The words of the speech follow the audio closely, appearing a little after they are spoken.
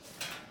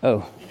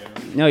Oh,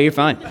 no, you're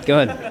fine. Go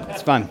ahead.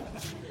 It's fine.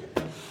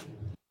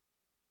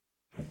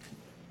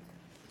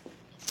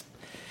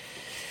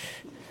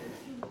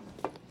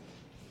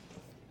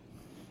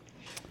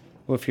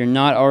 Well, if you're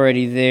not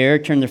already there,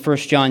 turn to 1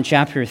 John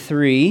chapter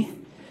 3.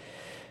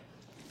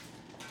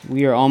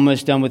 We are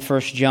almost done with 1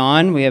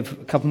 John. We have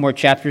a couple more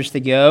chapters to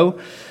go.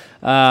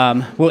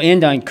 We'll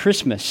end on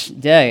Christmas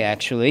Day,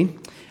 actually.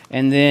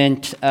 And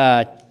then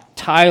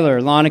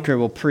Tyler Lonecker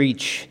will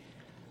preach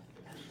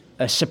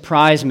a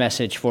surprise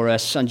message for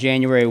us on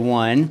January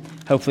 1,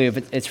 hopefully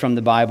if it's from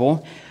the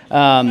Bible.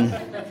 And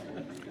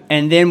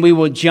then we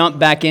will jump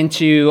back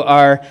into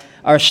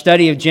our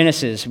study of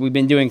Genesis.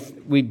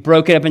 We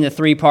broke it up into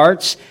 3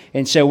 parts,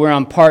 and so we're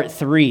on part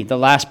 3, the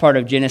last part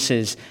of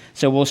Genesis.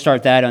 So we'll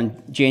start that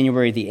on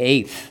January the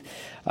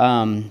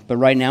 8th. But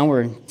right now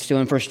we're still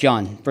in 1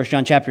 John. 1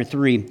 John chapter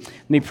 3.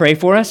 Let me pray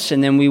for us,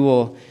 and then we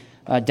will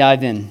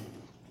dive in.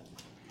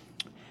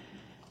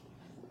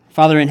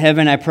 Father in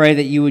heaven, I pray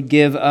that you would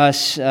give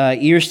us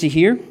ears to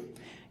hear,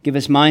 give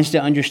us minds to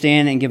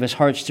understand, and give us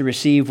hearts to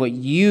receive what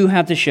you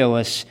have to show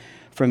us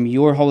from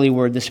your holy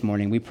word this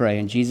morning. We pray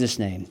in Jesus'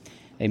 name.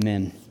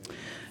 Amen.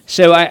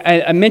 So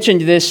I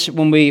mentioned this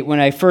when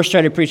I first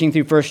started preaching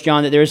through 1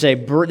 John, that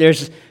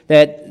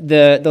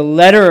the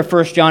letter of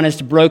 1 John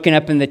is broken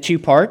up into 2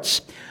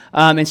 parts.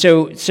 And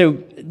so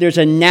there's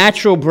a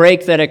natural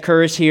break that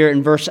occurs here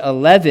in verse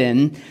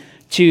 11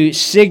 to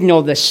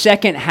signal the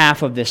second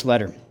half of this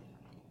letter.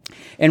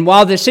 And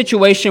while the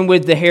situation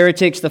with the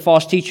heretics, the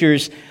false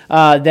teachers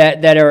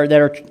that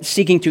are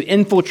seeking to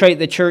infiltrate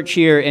the church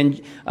here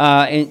and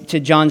to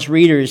John's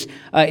readers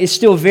is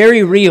still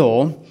very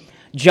real,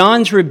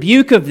 John's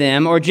rebuke of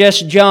them, or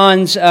just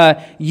John's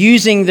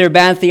using their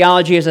bad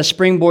theology as a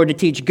springboard to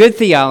teach good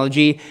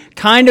theology,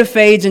 kind of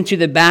fades into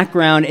the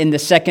background in the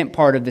second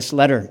part of this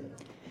letter.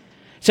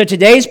 So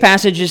today's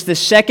passage is the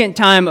second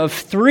time of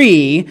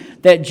 3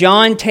 that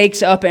John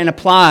takes up and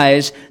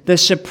applies the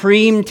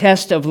supreme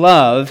test of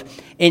love.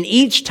 And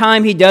each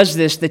time he does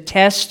this, the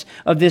test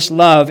of this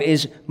love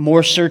is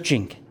more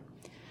searching.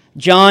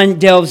 John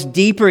delves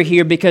deeper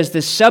here because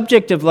the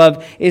subject of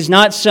love is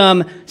not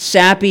some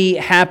sappy,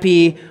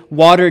 happy,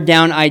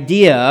 watered-down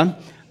idea,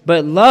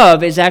 but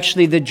love is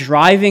actually the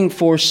driving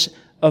force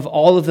of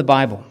all of the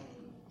Bible.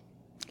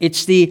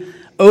 It's the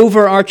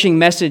overarching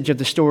message of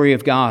the story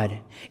of God.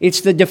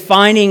 It's the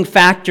defining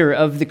factor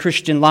of the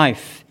Christian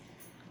life.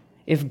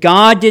 If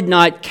God did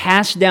not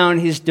cast down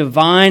his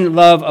divine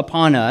love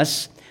upon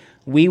us,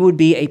 we would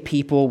be a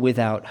people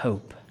without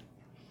hope.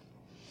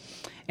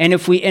 And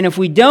if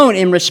we don't,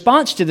 in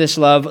response to this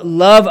love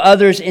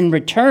others in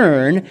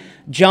return,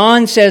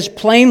 John says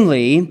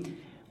plainly,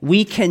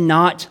 we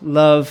cannot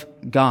love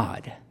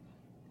God.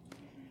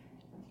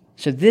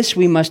 So this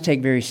we must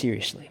take very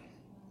seriously.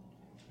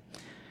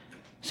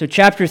 So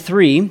chapter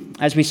 3,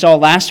 as we saw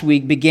last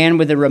week, began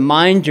with a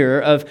reminder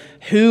of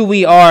who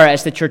we are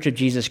as the Church of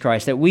Jesus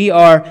Christ, that we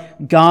are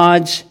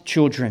God's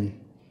children.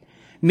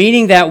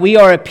 Meaning that we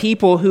are a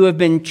people who have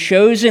been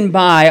chosen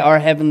by our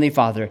Heavenly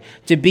Father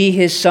to be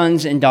his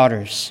sons and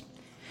daughters.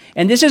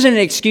 And this isn't an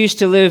excuse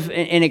to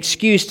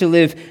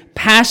live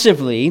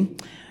passively,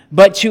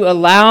 but to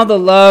allow the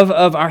love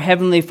of our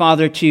Heavenly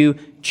Father to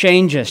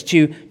change us,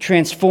 to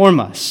transform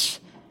us.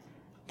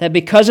 That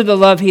because of the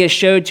love he has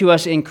showed to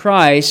us in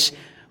Christ,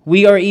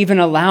 we are even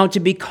allowed to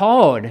be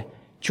called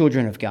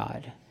children of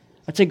God.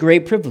 That's a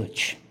great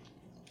privilege.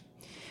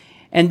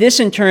 And this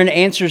in turn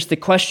answers the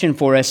question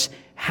for us,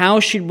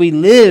 how should we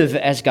live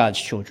as God's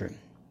children?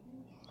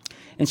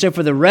 And so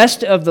for the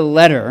rest of the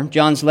letter,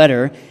 John's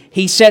letter,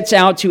 he sets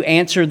out to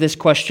answer this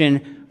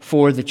question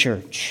for the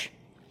church.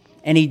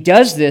 And he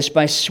does this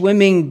by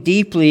swimming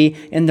deeply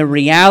in the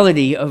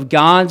reality of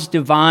God's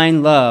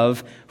divine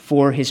love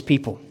for his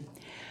people.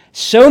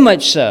 So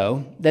much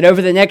so that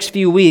over the next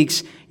few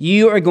weeks,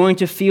 you are going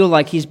to feel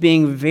like he's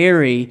being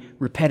very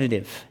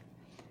repetitive.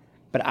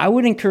 But I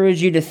would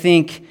encourage you to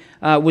think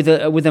with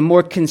a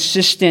more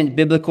consistent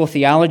biblical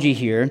theology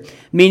here,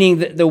 meaning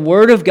that the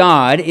Word of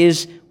God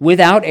is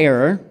without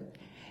error,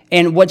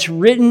 and what's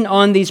written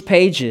on these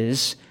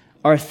pages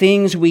are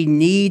things we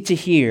need to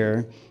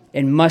hear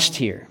and must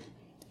hear,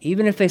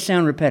 even if they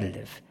sound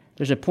repetitive.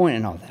 There's a point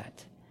in all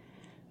that.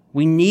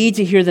 We need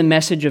to hear the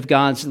message of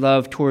God's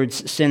love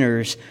towards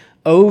sinners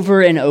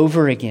over and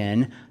over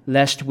again,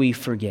 lest we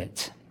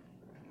forget.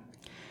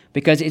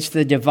 Because it's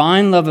the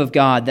divine love of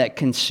God that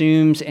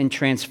consumes and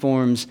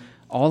transforms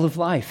all of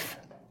life.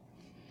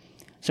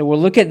 So we'll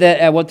look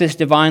at what this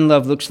divine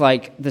love looks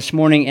like this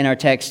morning in our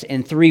text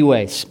in 3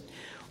 ways.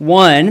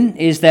 One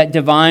is that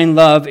divine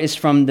love is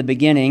from the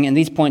beginning, and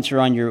these points are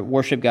on your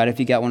worship guide if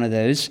you got one of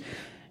those.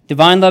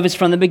 Divine love is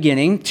from the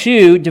beginning.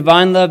 2,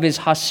 divine love is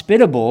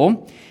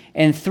hospitable.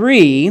 And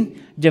 3,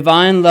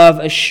 divine love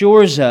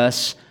assures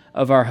us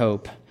of our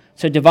hope.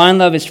 So divine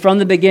love is from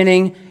the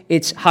beginning,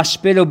 it's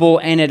hospitable,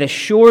 and it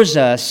assures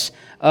us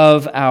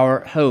of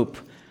our hope.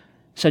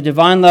 So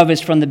divine love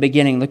is from the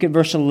beginning. Look at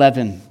verse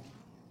 11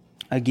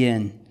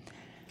 again.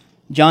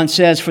 John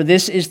says, "For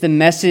this is the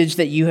message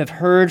that you have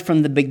heard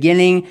from the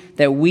beginning,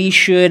 that we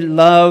should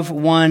love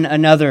one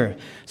another."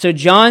 So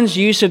John's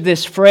use of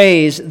this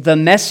phrase, the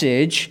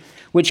message,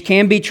 which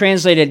can be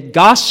translated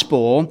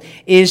gospel,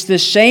 is the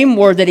same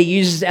word that he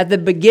uses at the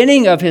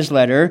beginning of his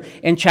letter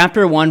in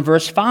chapter 1,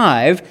 verse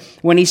 5,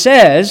 when he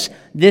says,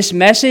 "This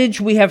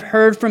message we have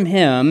heard from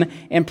him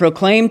and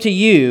proclaim to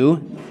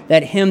you,"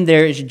 that him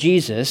there is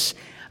Jesus,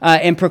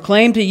 "and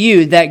proclaim to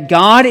you that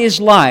God is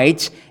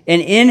light,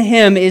 and in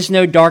him is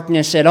no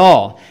darkness at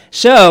all."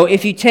 So,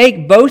 if you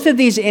take both of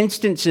these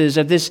instances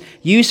of this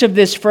use of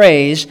this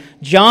phrase,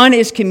 John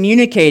is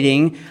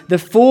communicating the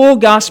full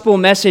gospel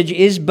message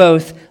is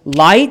both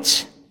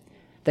light,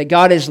 that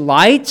God is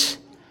light,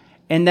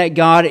 and that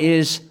God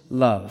is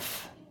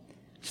love.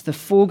 It's the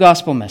full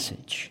gospel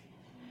message.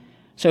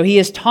 So he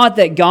has taught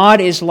that God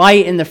is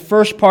light in the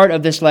first part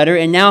of this letter,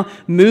 and now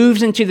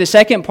moves into the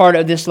second part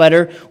of this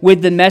letter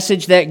with the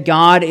message that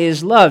God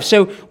is love.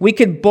 So we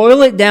could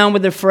boil it down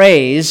with a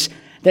phrase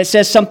that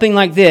says something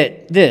like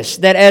this,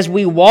 that as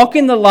we walk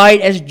in the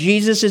light as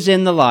Jesus is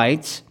in the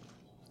light,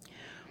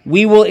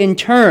 we will in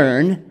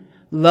turn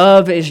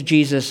love as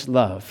Jesus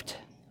loved.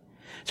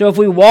 So if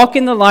we walk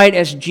in the light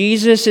as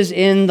Jesus is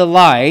in the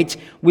light,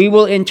 we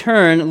will in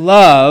turn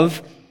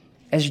love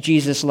as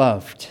Jesus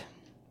loved.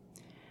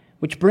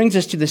 Which brings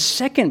us to the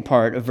second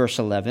part of verse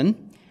 11.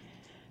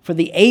 For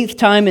the 8th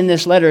time in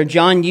this letter,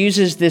 John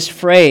uses this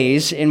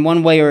phrase in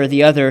one way or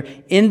the other,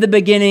 in the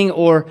beginning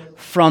or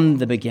from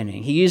the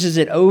beginning. He uses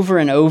it over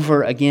and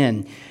over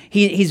again.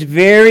 He's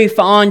very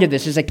fond of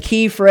this. It's a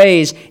key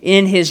phrase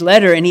in his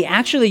letter, and he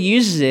actually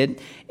uses it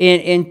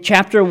in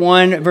chapter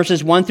 1,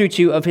 verses 1 through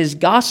 2 of his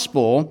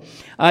gospel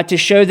to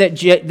show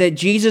that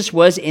Jesus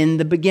was in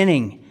the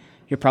beginning.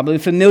 You're probably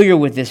familiar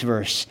with this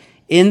verse.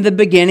 In the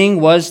beginning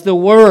was the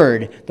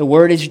Word. The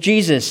Word is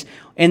Jesus.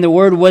 And the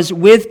Word was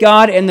with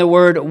God, and the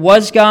Word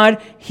was God.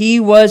 He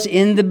was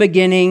in the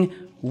beginning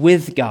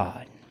with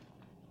God.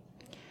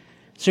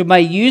 So by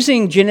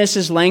using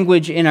Genesis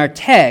language in our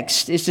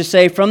text is to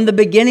say, from the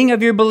beginning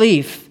of your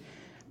belief,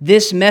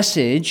 this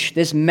message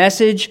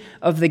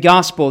of the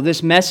gospel,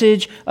 this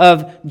message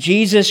of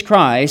Jesus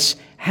Christ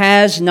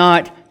has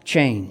not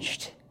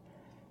changed.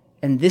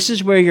 And this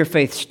is where your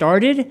faith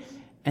started,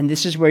 and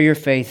this is where your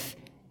faith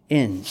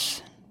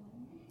ends.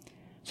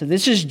 So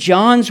this is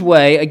John's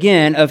way,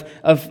 again, of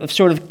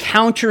sort of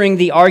countering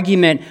the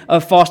argument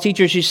of false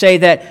teachers who say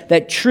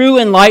that true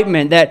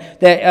enlightenment,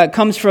 that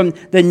comes from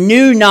the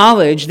new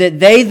knowledge that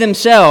they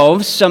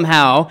themselves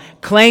somehow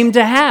claim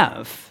to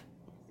have.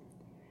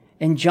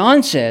 And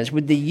John says,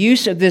 with the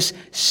use of this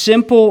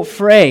simple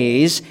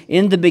phrase,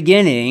 in the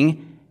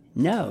beginning,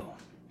 no.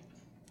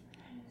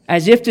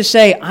 As if to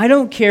say, I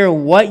don't care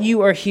what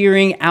you are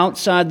hearing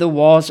outside the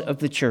walls of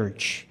the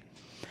church.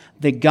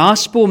 The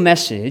gospel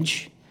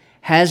message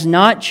has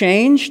not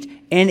changed,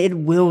 and it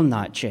will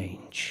not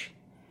change.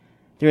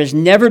 There has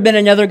never been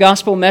another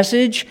gospel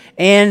message,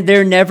 and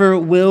there never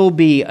will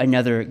be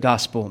another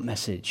gospel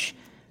message.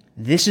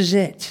 This is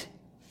it.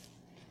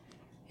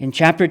 In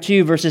chapter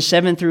 2, verses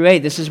 7 through 8,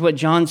 this is what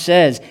John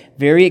says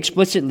very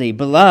explicitly.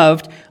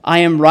 Beloved, I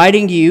am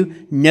writing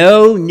you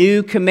no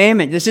new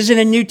commandment. This isn't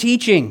a new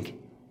teaching,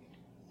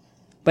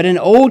 but an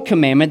old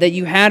commandment that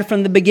you had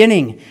from the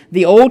beginning.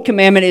 The old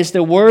commandment is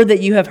the word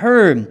that you have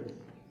heard.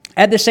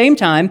 At the same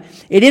time,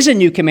 it is a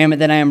new commandment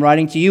that I am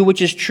writing to you,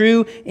 which is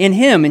true in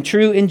him and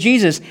true in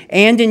Jesus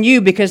and in you,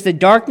 because the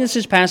darkness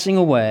is passing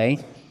away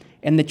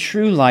and the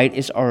true light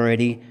is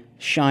already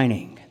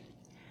shining.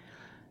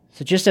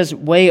 So just as a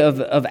way of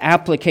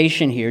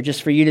application here,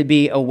 just for you to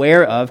be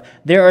aware of,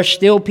 there are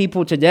still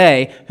people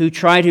today who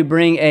try to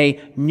bring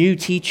a new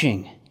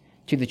teaching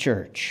to the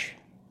church.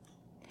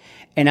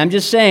 And I'm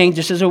just saying,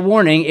 just as a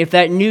warning, if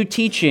that new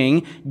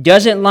teaching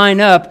doesn't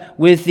line up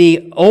with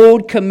the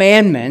old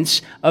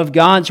commandments of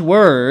God's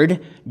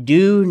Word,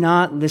 do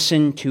not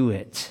listen to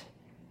it.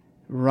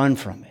 Run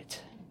from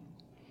it.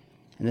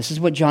 And this is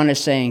what John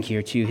is saying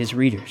here to his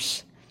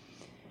readers.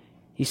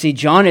 You see,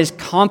 John is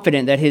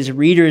confident that his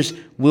readers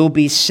will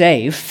be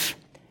safe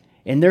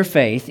in their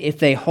faith if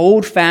they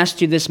hold fast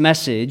to this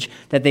message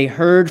that they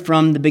heard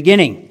from the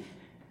beginning.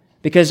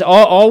 Because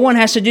all one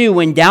has to do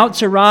when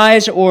doubts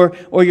arise or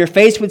you're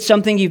faced with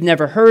something you've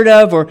never heard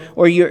of or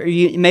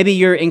maybe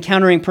you're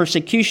encountering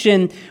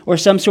persecution or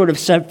some sort of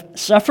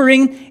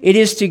suffering, it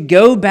is to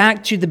go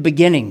back to the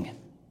beginning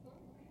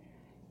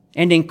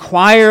and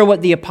inquire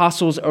what the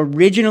apostles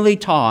originally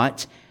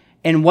taught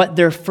and what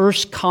their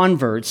first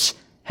converts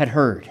had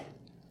heard.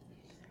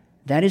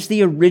 That is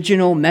the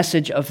original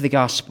message of the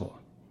gospel.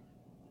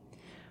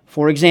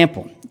 For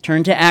example,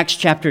 turn to Acts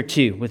chapter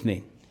 2 with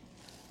me.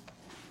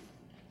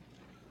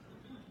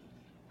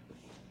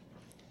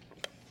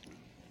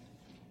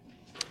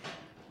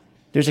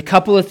 There's a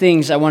couple of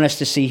things I want us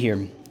to see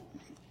here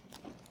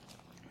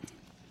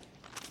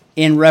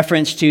in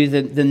reference to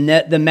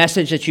the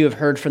message that you have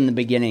heard from the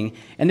beginning.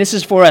 And this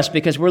is for us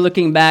because we're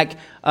looking back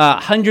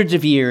hundreds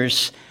of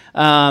years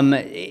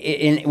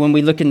when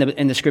we look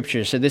in the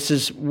Scriptures. So this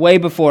is way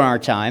before our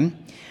time.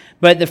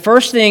 But the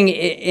first thing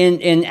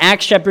in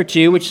Acts chapter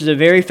 2, which is a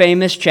very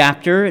famous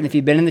chapter, and if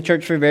you've been in the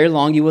church for very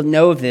long, you will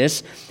know of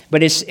this,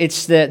 but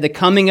it's the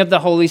coming of the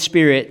Holy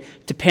Spirit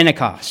to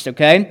Pentecost,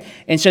 okay?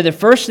 And so the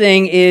first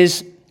thing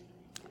is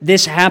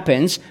this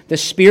happens. The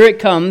Spirit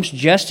comes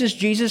just as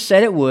Jesus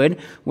said it would.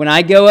 When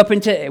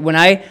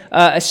I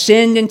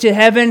ascend into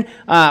heaven,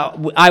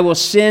 I will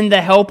send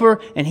the Helper,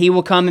 and He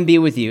will come and be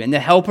with you. And the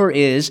Helper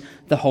is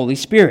the Holy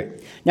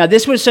Spirit. Now,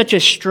 this was such a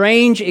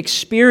strange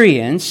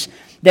experience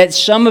that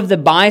some of the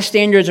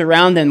bystanders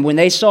around them, when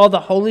they saw the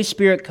Holy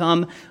Spirit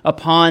come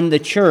upon the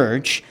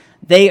church,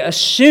 they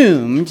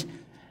assumed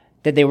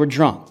that they were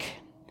drunk.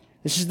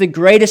 This is the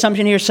great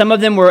assumption here. Some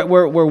of them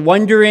were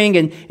wondering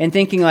and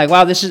thinking like,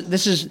 wow, this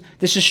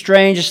is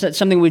strange. It's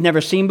something we've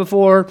never seen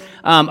before.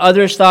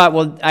 Others thought,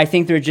 well, I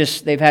think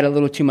they've had a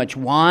little too much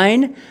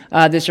wine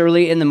this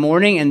early in the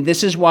morning, and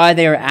this is why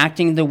they are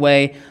acting the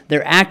way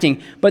they're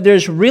acting. But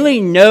there's really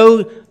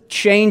no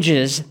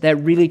changes that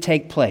really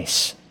take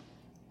place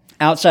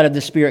outside of the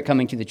Spirit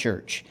coming to the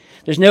church.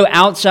 There's no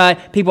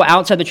people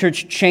outside the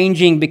church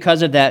changing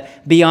because of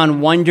that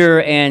beyond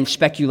wonder and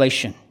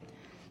speculation.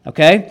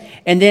 Okay?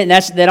 And then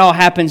that all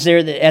happens there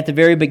at the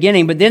very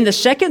beginning. But then the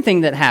second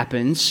thing that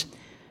happens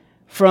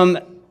from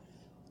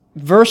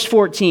verse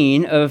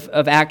 14 of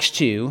Acts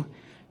 2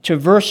 to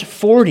verse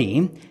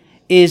 40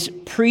 is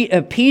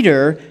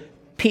Peter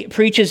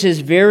preaches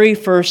his very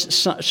first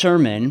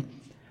sermon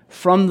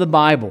from the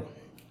Bible.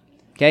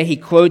 Okay? He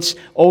quotes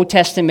Old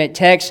Testament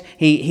texts.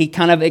 He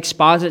kind of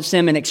exposits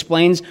them and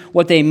explains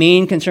what they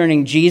mean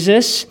concerning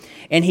Jesus.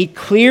 And he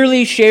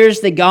clearly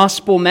shares the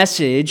gospel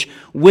message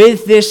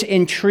with this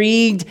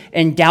intrigued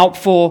and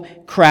doubtful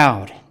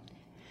crowd.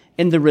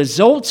 And the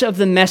results of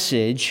the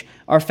message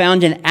are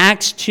found in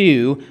Acts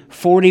 2,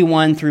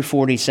 41 through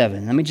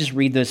 47. Let me just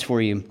read those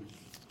for you.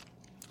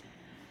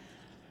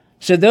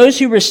 So those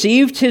who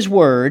received his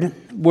word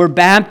were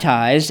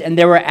baptized, and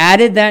there were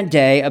added that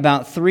day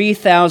about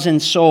 3,000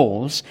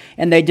 souls,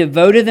 and they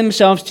devoted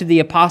themselves to the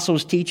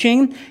apostles'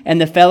 teaching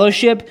and the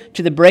fellowship,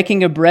 to the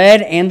breaking of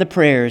bread and the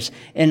prayers.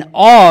 And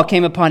awe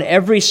came upon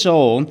every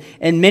soul,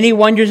 and many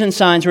wonders and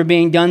signs were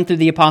being done through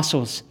the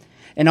apostles.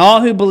 And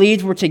all who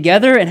believed were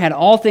together and had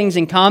all things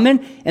in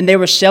common, and they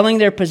were selling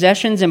their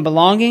possessions and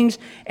belongings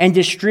and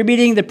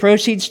distributing the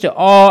proceeds to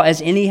all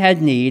as any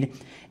had need.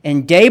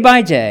 And day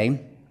by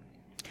day,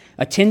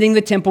 attending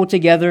the temple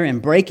together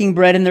and breaking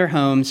bread in their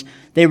homes,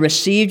 they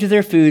received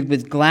their food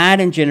with glad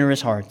and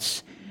generous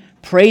hearts,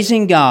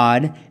 praising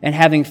God and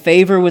having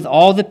favor with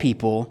all the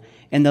people.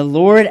 And the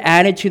Lord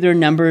added to their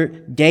number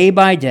day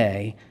by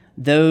day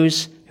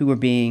those who were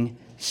being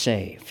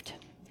saved.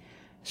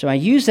 So I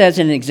use that as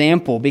an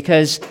example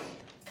because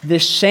the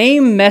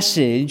same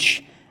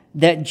message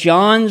that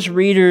John's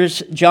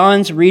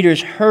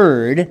readers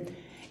heard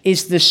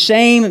is the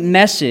same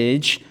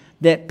message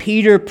that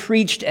Peter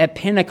preached at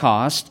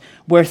Pentecost,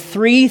 where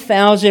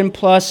 3,000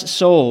 plus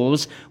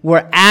souls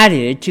were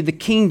added to the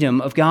kingdom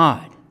of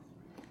God.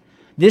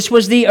 This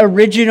was the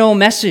original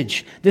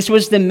message. This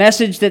was the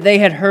message that they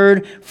had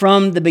heard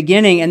from the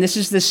beginning, and this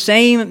is the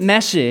same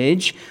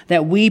message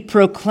that we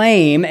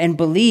proclaim and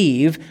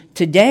believe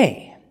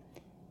today.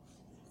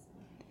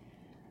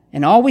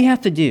 And all we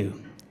have to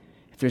do,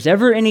 if there's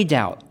ever any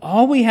doubt,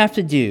 all we have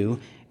to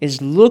do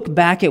is look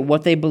back at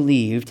what they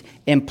believed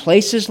in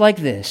places like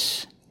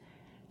this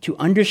to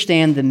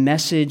understand the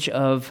message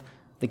of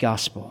the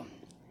gospel.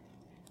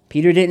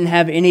 Peter didn't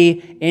have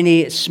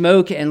any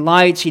smoke and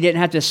lights. He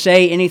didn't have to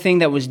say anything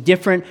that was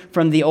different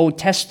from the Old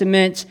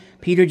Testament.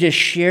 Peter just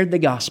shared the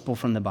gospel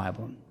from the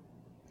Bible.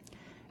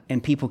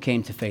 And people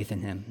came to faith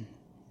in him,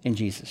 in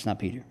Jesus, not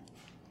Peter.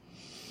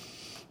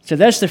 So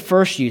that's the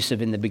first use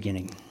of in the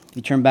beginning.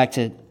 You turn back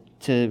to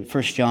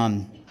 1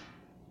 John.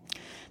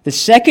 The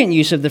second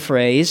use of the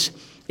phrase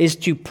is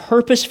to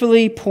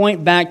purposefully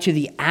point back to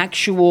the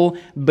actual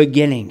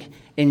beginning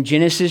in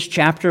Genesis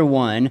chapter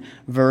 1,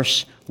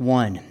 verse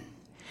 1.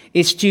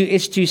 It's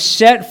to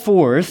set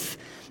forth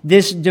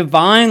this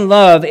divine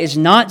love is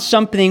not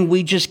something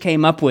we just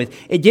came up with.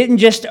 It didn't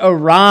just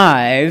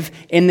arrive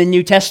in the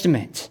New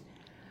Testament,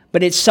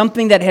 but it's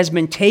something that has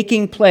been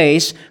taking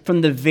place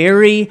from the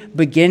very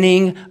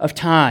beginning of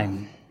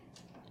time.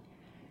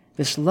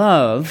 This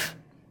love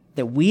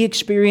that we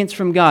experience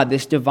from God,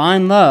 this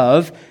divine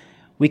love,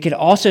 we could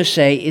also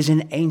say is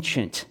an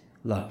ancient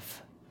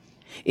love.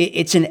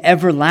 It's an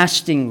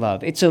everlasting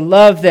love. It's a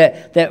love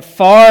that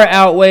far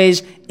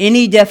outweighs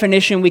any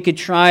definition we could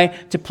try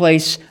to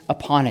place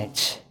upon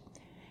it.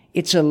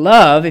 It's a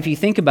love, if you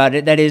think about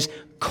it, that is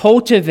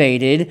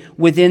cultivated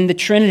within the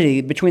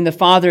Trinity, between the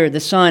Father, the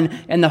Son,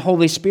 and the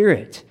Holy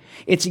Spirit.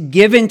 It's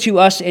given to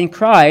us in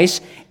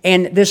Christ,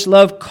 and this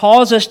love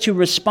calls us to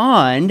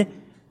respond,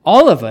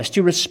 all of us,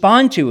 to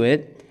respond to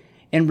it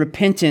in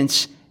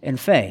repentance and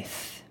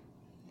faith.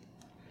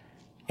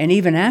 And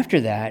even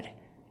after that,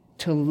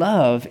 to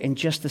love in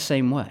just the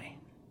same way.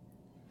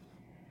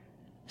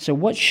 So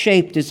what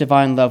shape does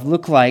divine love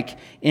look like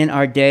in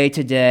our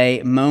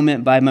day-to-day,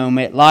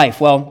 moment-by-moment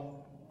life?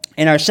 Well,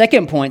 in our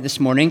second point this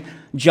morning,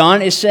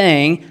 John is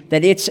saying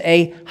that it's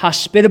a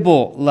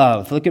hospitable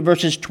love. Look at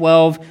verses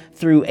 12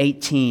 through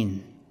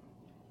 18.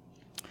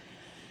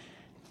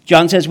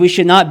 John says, we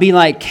should not be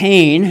like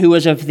Cain, who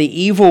was of the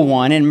evil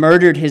one and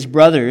murdered his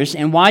brothers.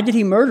 And why did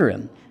he murder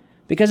him?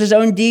 Because his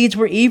own deeds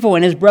were evil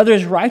and his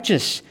brothers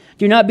righteous.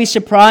 Do not be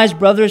surprised,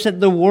 brothers, that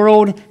the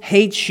world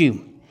hates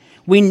you.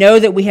 We know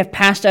that we have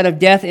passed out of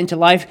death into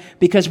life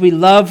because we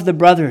love the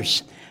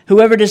brothers.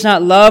 Whoever does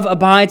not love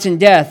abides in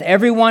death.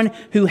 Everyone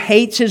who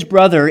hates his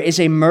brother is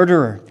a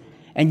murderer.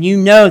 And you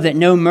know that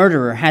no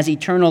murderer has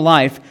eternal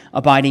life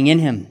abiding in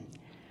him.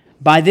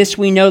 By this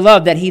we know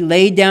love, that he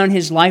laid down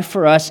his life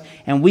for us,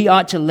 and we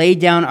ought to lay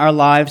down our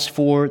lives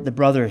for the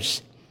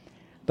brothers.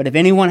 But if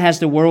anyone has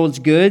the world's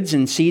goods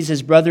and sees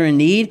his brother in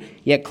need,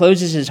 yet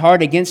closes his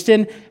heart against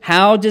him,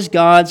 how does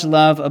God's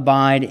love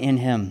abide in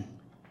him?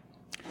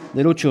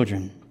 Little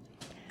children,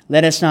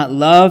 let us not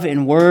love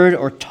in word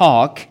or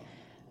talk,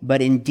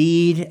 but in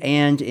deed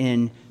and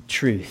in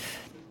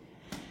truth.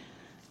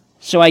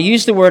 So I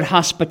use the word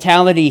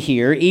hospitality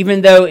here,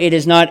 even though it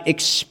is not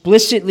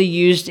explicitly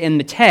used in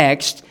the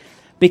text,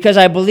 because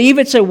I believe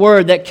it's a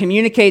word that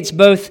communicates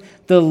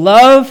both the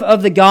love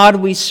of the God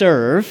we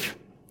serve,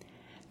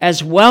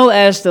 as well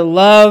as the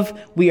love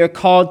we are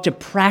called to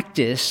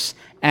practice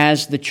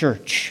as the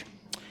church.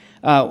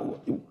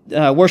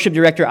 Worship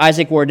director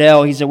Isaac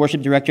Wardell, he's a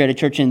worship director at a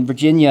church in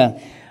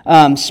Virginia,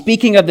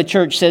 speaking of the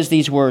church, says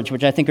these words,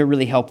 which I think are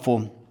really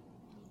helpful.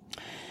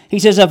 He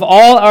says, of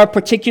all our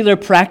particular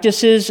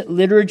practices,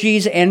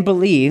 liturgies, and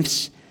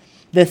beliefs,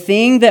 the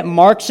thing that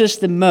marks us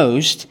the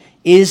most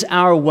is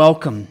our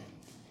welcome,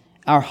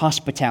 our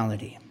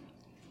hospitality.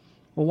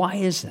 Well, why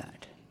is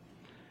that?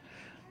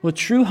 Well,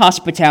 true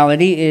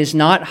hospitality is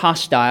not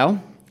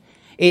hostile,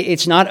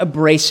 it's not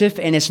abrasive,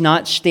 and it's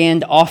not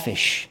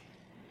standoffish.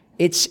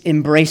 It's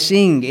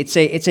embracing. It's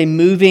a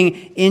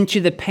moving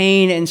into the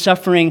pain and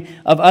suffering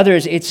of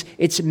others.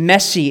 It's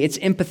messy. It's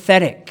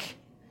empathetic.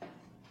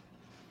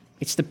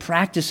 It's the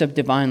practice of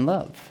divine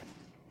love.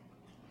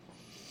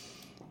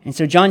 And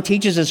so John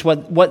teaches us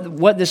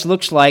what this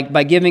looks like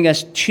by giving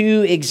us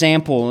two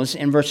examples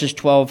in verses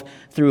 12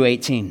 through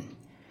 18.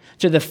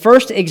 So the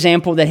first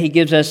example that he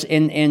gives us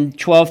in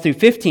 12 through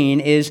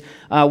 15 is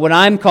what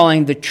I'm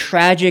calling the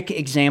tragic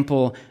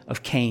example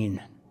of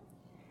Cain.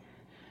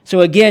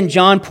 So again,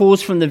 John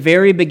pulls from the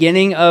very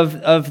beginning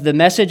of the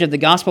message, of the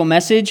gospel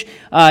message,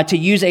 to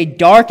use a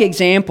dark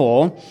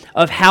example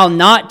of how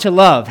not to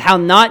love, how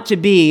not to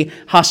be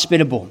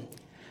hospitable.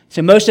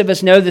 So most of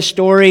us know the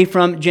story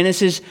from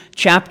Genesis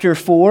chapter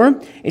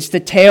 4. It's the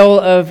tale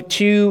of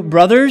two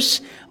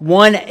brothers.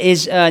 One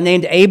is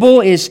named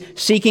Abel, is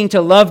seeking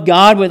to love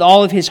God with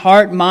all of his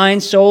heart,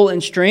 mind, soul,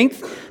 and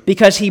strength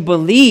because he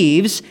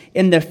believes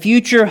in the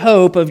future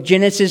hope of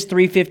Genesis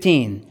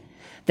 3:15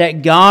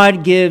 that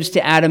God gives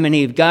to Adam and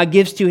Eve. God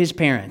gives to his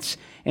parents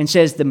and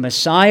says the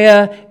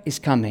Messiah is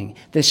coming.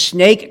 The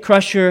snake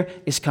crusher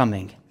is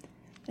coming.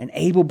 And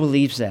Abel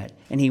believes that.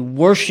 And he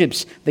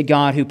worships the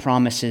God who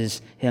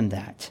promises him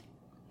that.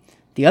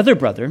 The other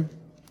brother,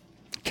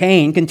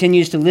 Cain,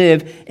 continues to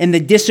live in the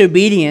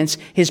disobedience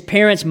his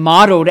parents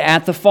modeled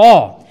at the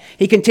fall.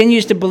 He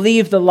continues to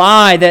believe the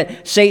lie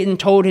that Satan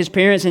told his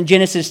parents in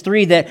Genesis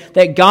 3,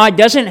 that God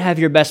doesn't have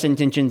your best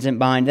intentions in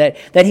mind,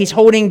 that he's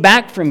holding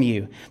back from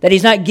you, that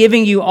he's not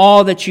giving you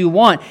all that you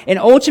want, and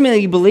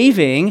ultimately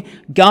believing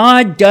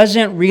God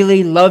doesn't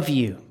really love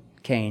you,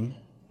 Cain.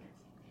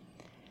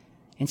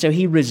 And so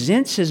he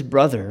resents his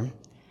brother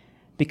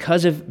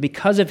because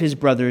of his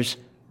brother's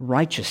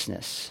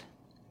righteousness.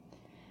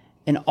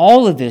 And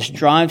all of this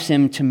drives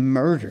him to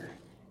murder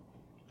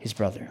his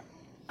brother.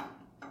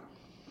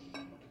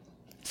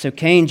 So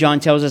Cain,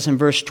 John tells us in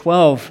verse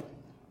 12,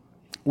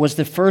 was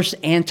the first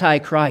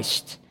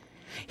antichrist.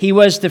 He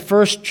was the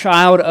first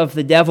child of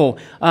the devil.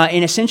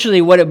 And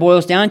essentially what it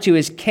boils down to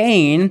is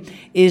Cain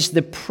is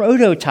the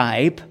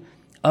prototype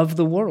of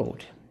the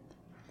world.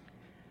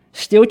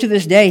 Still to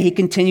this day, he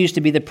continues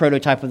to be the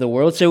prototype of the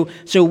world.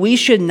 So we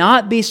should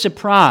not be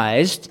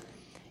surprised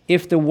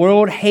if the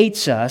world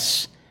hates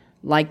us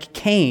like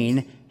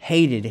Cain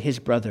hated his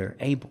brother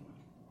Abel.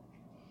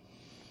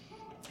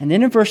 And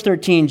then in verse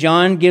 13,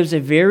 John gives a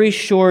very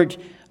short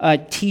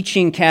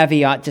teaching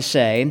caveat to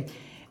say,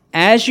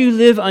 as you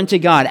live unto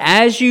God,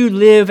 as you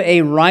live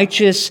a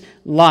righteous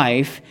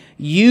life,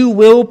 you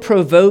will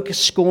provoke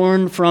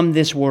scorn from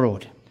this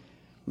world.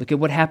 Look at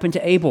what happened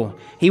to Abel.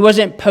 He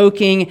wasn't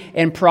poking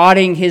and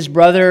prodding his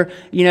brother,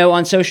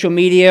 on social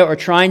media or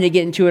trying to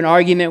get into an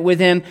argument with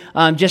him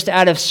just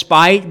out of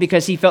spite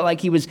because he felt like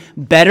he was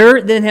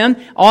better than him.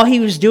 All he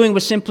was doing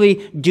was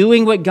simply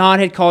doing what God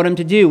had called him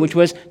to do, which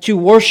was to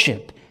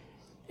worship.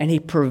 And he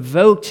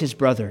provoked his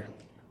brother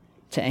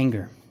to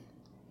anger.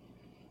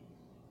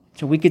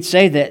 So we could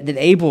say that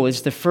Abel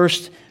is the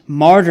first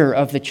martyr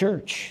of the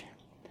church.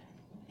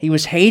 He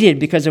was hated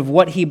because of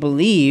what he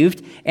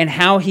believed and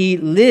how he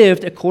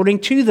lived according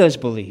to those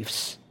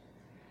beliefs,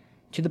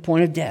 to the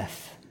point of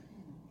death.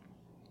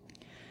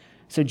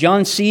 So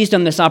John seized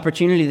on this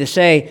opportunity to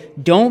say,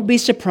 don't be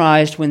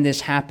surprised when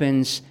this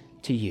happens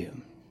to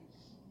you.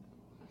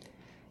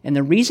 And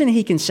the reason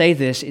he can say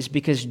this is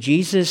because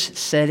Jesus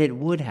said it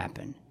would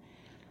happen.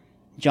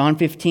 John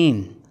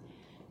 15,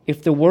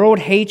 if the world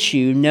hates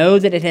you, know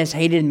that it has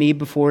hated me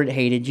before it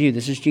hated you.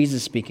 This is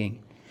Jesus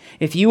speaking.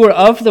 If you were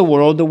of the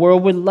world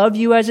would love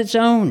you as its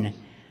own.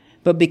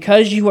 But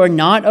because you are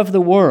not of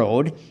the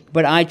world,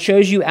 but I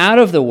chose you out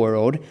of the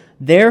world,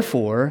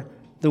 therefore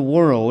the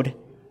world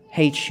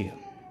hates you.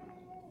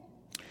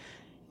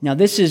 Now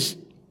this is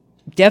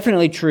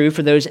definitely true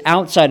for those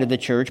outside of the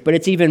church, but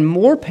it's even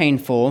more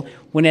painful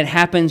when it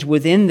happens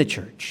within the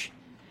church.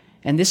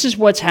 And this is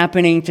what's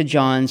happening to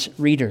John's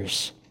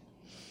readers.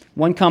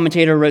 One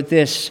commentator wrote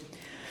this.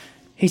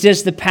 He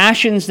says, the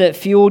passions that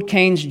fueled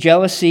Cain's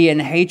jealousy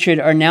and hatred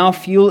are now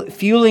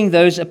fueling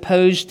those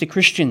opposed to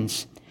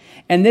Christians.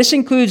 And this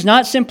includes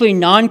not simply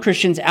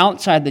non-Christians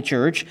outside the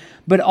church,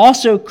 but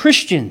also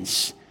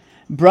Christians,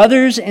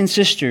 brothers and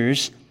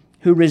sisters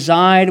who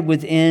reside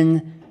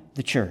within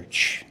the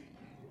church.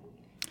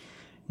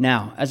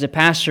 Now, as a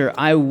pastor,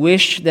 I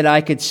wish that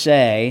I could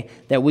say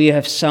that we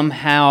have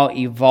somehow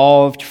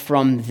evolved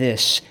from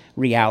this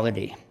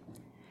reality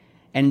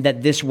and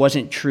that this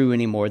wasn't true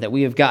anymore, that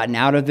we have gotten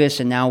out of this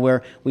and now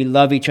we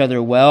love each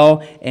other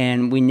well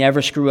and we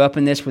never screw up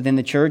in this within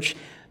the church.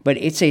 But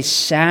it's a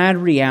sad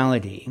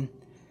reality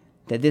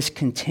that this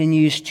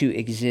continues to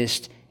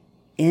exist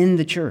in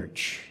the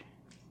church.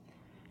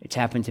 It's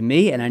happened to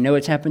me, and I know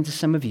it's happened to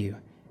some of you,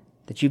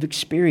 that you've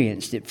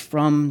experienced it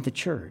from the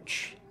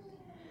church.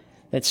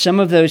 That some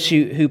of those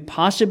who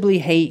possibly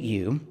hate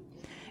you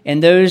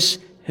and those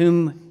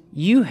whom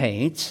you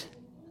hate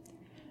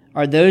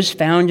are those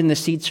found in the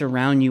seats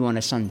around you on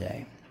a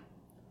Sunday.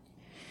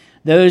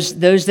 Those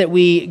that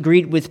we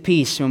greet with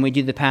peace when we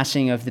do the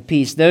passing of the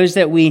peace. Those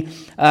that we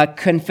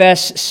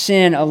confess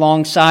sin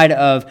alongside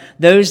of.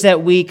 Those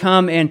that we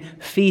come and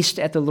feast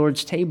at the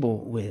Lord's table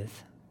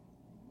with.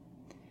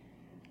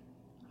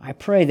 I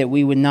pray that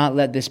we would not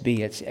let this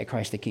be at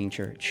Christ the King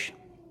Church.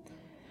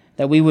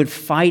 That we would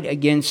fight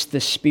against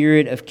the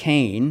spirit of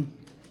Cain,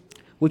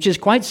 which is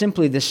quite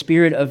simply the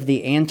spirit of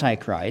the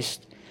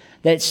Antichrist,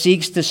 that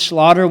seeks to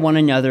slaughter one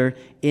another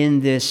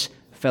in this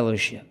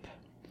fellowship.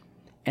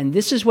 And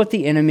this is what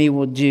the enemy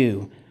will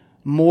do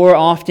more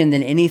often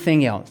than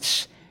anything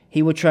else.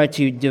 He will try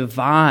to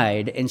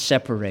divide and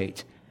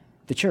separate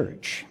the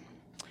church.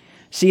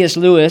 C.S.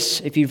 Lewis,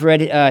 if you've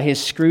read his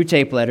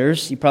Screwtape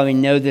Letters, you probably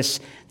know this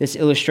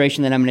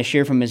illustration that I'm going to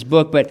share from his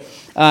book. But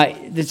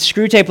the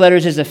Screwtape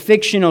Letters is a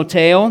fictional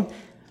tale,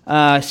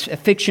 a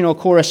fictional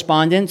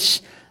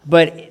correspondence,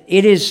 but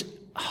it is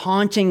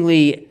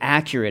hauntingly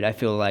accurate. I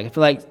feel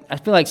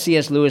like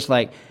C.S. Lewis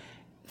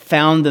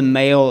found the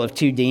mail of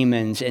two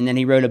demons, and then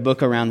he wrote a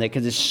book around it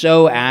because it's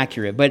so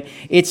accurate. But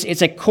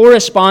it's a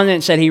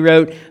correspondence that he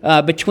wrote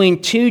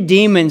between two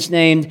demons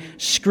named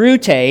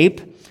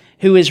Screwtape,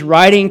 who is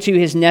writing to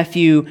his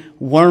nephew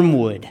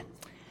Wormwood,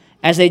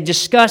 as they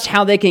discuss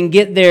how they can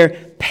get their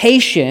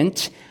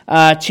patient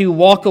to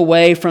walk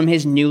away from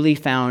his newly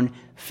found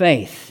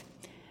faith.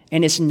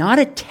 And it's not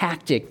a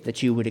tactic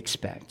that you would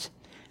expect.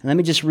 And let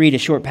me just read a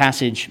short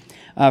passage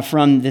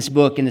from this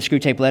book in the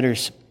Screwtape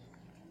Letters.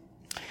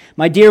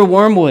 My dear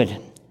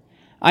Wormwood,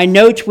 I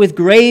note with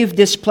grave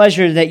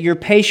displeasure that your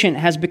patient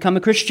has become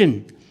a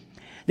Christian.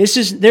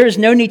 There is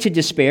no need to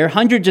despair.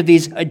 Hundreds of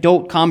these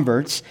adult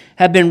converts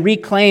have been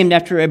reclaimed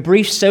after a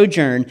brief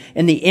sojourn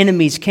in the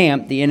enemy's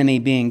camp, the enemy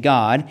being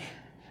God,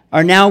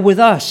 are now with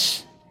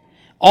us.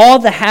 All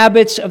the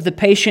habits of the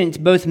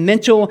patient, both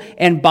mental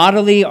and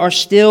bodily, are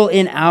still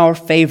in our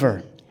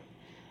favor.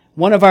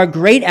 One of our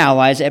great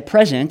allies at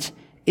present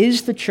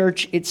is the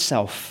church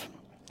itself.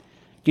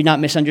 Do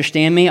not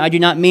misunderstand me. I do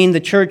not mean the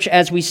church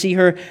as we see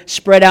her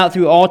spread out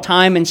through all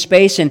time and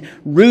space and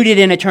rooted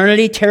in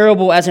eternity,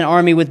 terrible as an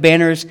army with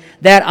banners.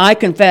 That, I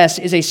confess,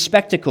 is a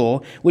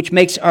spectacle which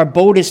makes our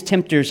boldest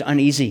tempters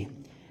uneasy.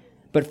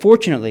 But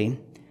fortunately,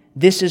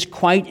 this is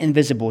quite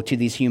invisible to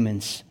these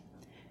humans.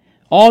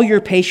 All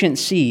your patient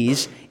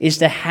sees is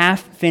the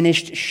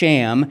half-finished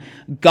sham,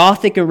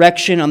 Gothic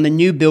erection on the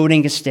new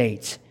building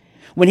estate.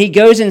 When he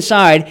goes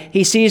inside,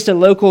 he sees the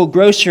local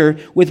grocer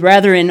with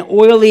rather an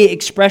oily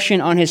expression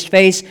on his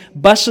face,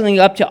 bustling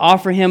up to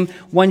offer him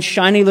one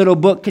shiny little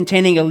book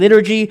containing a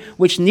liturgy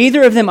which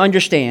neither of them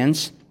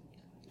understands,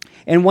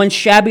 and one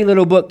shabby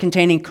little book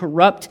containing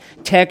corrupt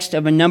text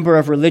of a number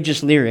of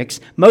religious lyrics,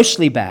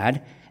 mostly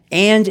bad,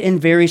 and in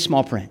very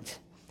small print.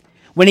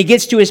 When he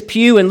gets to his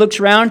pew and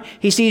looks around,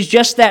 he sees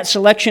just that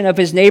selection of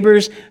his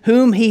neighbors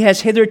whom he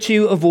has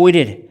hitherto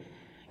avoided.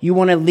 You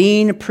want to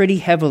lean pretty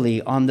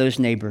heavily on those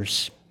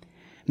neighbors.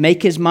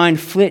 Make his mind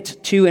flit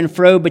to and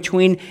fro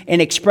between an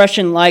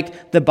expression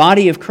like the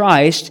body of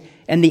Christ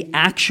and the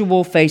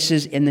actual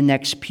faces in the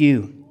next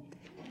pew.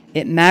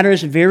 It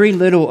matters very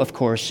little, of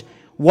course,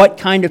 what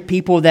kind of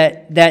people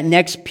that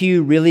next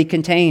pew really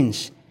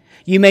contains.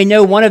 You may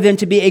know one of them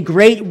to be a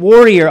great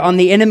warrior on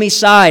the enemy's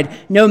side.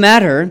 No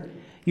matter,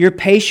 your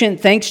patient,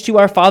 thanks to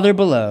our Father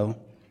below,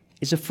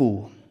 is a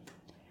fool.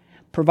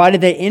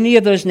 Provided that any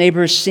of those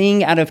neighbors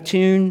sing out of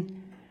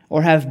tune,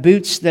 or have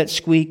boots that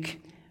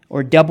squeak,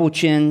 or double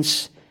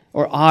chins,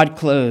 or odd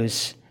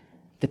clothes,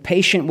 the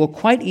patient will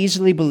quite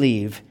easily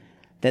believe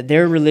that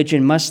their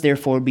religion must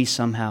therefore be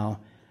somehow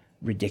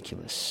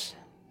ridiculous.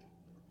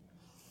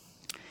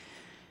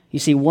 You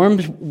see,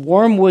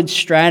 Wormwood's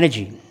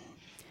strategy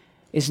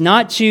is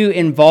not to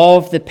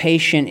involve the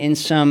patient in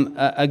some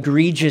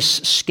egregious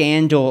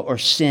scandal or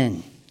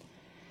sin.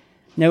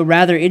 No,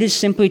 rather, it is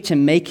simply to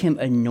make him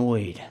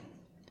annoyed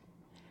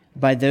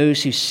by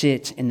those who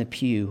sit in the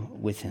pew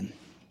with him,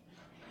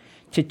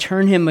 to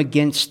turn him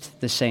against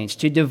the saints,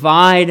 to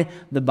divide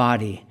the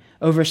body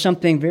over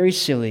something very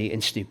silly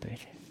and stupid.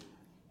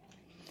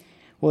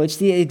 Well, it's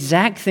the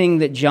exact thing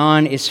that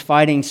John is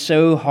fighting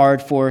so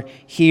hard for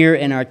here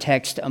in our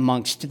text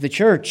amongst the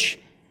church.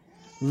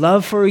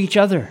 Love for each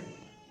other.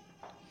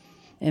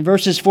 In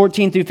verses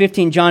 14 through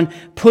 15, John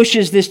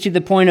pushes this to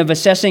the point of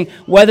assessing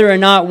whether or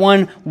not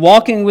one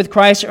walking with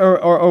Christ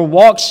or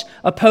walks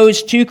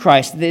opposed to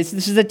Christ. This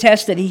is the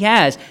test that he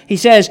has. He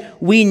says,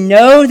 we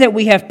know that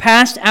we have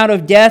passed out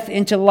of death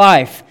into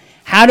life.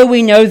 How do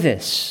we know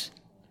this?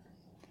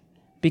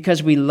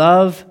 Because we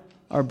love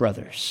our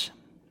brothers.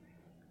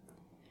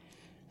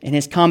 In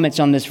his comments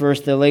on this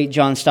verse, the late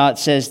John Stott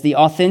says, the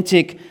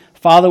authentic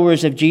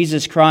followers of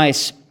Jesus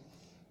Christ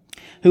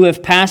who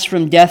have passed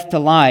from death to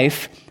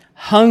life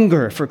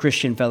hunger for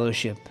Christian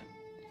fellowship.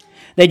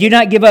 They do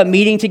not give up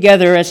meeting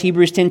together, as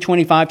Hebrews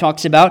 10:25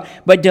 talks about,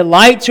 but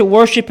delight to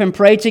worship and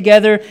pray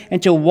together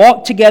and to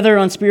walk together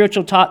on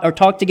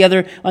talk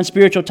together on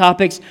spiritual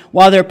topics,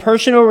 while their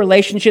personal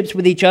relationships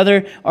with each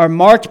other are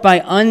marked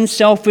by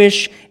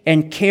unselfish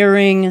and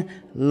caring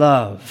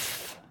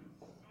love.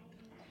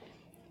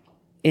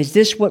 Is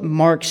this what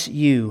marks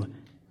you,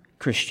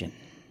 Christian?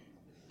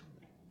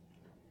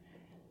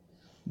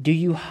 Do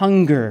you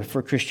hunger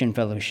for Christian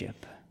fellowship?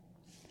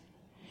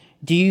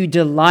 Do you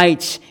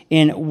delight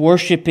in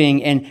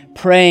worshiping and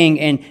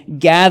praying and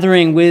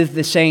gathering with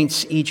the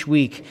saints each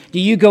week? Do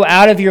you go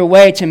out of your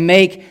way to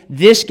make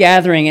this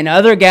gathering and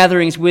other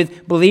gatherings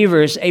with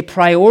believers a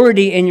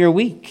priority in your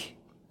week?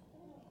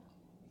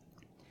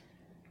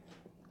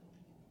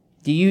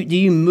 Do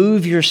you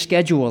move your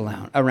schedule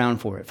around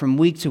for it from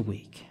week to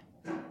week?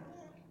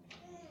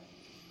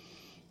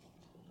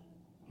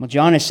 Well,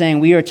 John is saying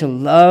we are to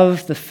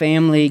love the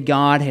family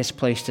God has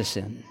placed us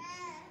in.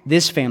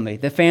 This family,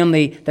 the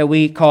family that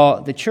we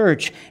call the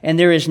church. And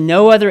there is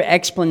no other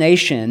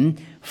explanation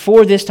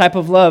for this type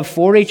of love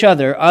for each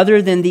other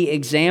other than the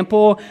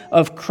example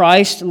of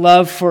Christ's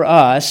love for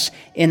us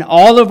in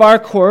all of our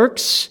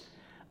quirks,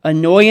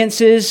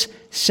 annoyances,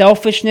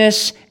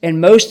 selfishness, and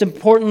most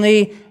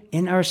importantly,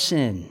 in our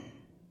sin.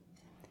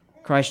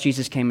 Christ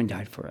Jesus came and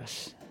died for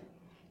us.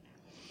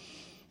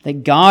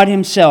 That God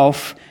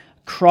himself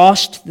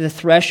crossed the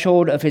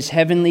threshold of his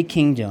heavenly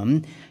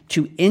kingdom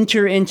to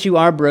enter into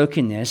our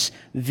brokenness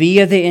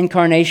via the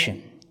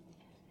incarnation.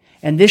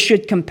 And this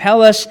should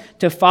compel us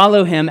to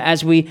follow him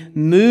as we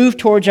move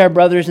towards our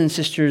brothers and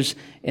sisters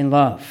in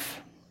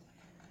love.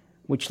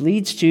 Which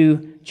leads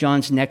to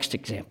John's next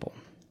example.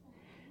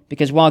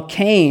 Because while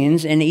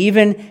Cain's and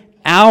even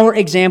our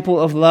example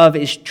of love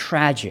is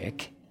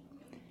tragic,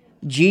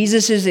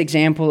 Jesus'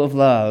 example of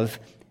love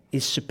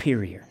is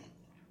superior.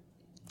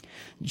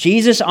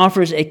 Jesus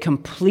offers a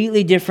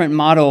completely different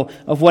model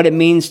of what it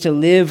means to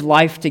live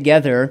life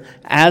together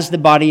as the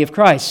body of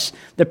Christ.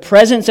 The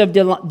presence of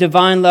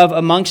divine love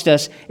amongst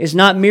us is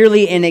not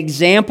merely an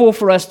example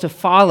for us to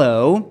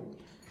follow,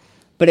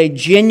 but a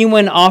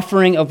genuine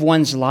offering of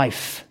one's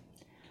life.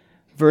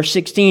 Verse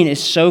 16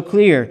 is so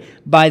clear.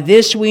 By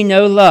this we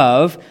know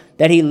love,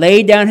 that he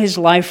laid down his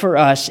life for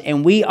us,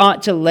 and we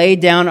ought to lay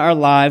down our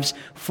lives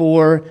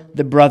for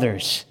the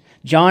brothers.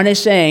 John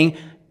is saying,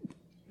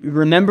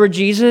 remember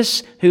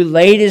Jesus who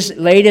laid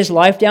his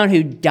life down,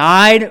 who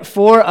died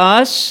for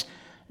us?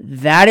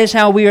 That is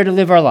how we are to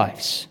live our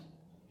lives.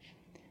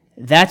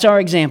 That's our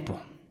example.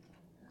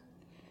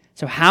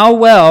 So how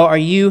well are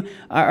you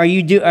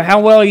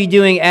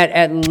doing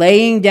at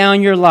laying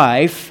down your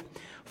life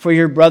for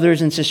your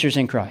brothers and sisters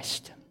in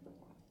Christ?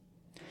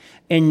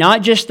 And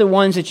not just the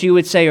ones that you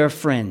would say are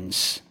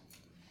friends.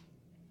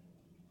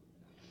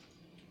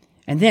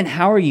 And then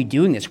how are you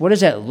doing this? What does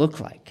that look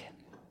like?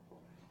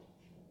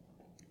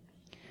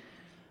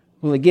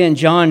 Well, again,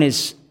 John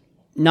is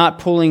not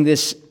pulling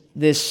this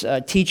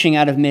teaching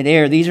out of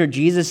midair. These are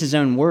Jesus'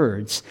 own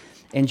words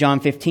in John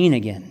 15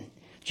 again.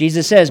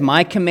 Jesus says,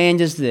 my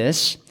command is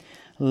this,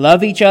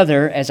 love each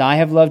other as I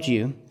have loved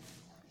you.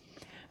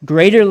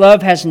 Greater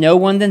love has no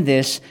one than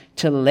this,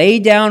 to lay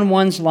down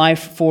one's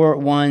life for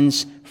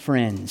one's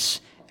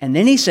friends. And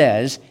then he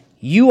says,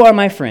 you are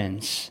my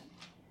friends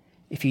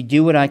if you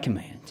do what I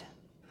command.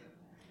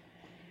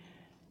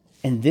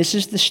 And this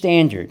is the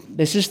standard.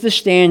 This is the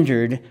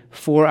standard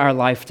for our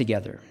life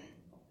together.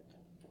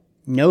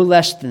 No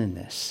less than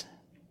this.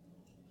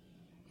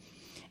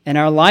 And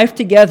our life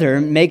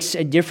together makes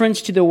a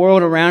difference to the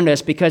world around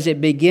us because it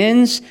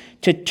begins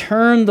to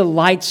turn the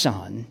lights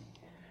on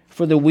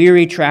for the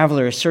weary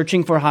traveler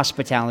searching for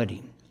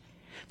hospitality.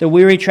 The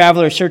weary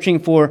traveler searching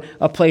for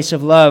a place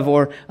of love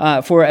or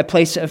for a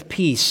place of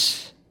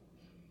peace.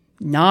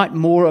 not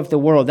more of the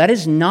world. That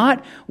is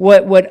not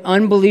what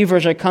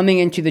unbelievers are coming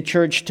into the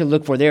church to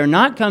look for. They are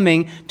not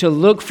coming to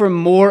look for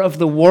more of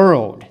the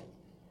world.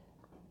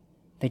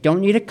 They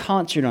don't need a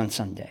concert on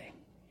Sunday.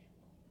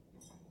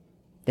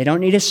 They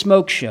don't need a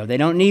smoke show. They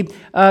don't need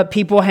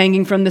people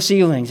hanging from the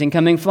ceilings and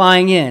coming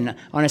flying in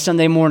on a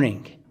Sunday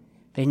morning.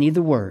 They need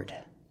the Word.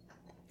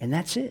 And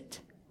that's it.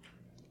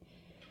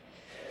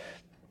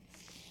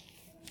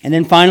 And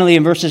then finally,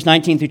 in verses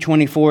 19 through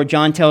 24,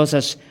 John tells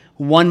us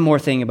one more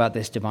thing about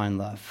this divine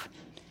love.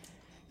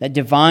 That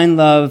divine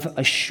love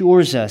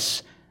assures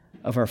us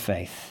of our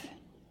faith.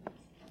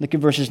 Look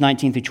at verses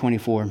 19 through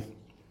 24.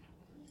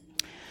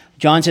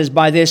 John says,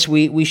 "By this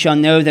we shall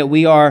know that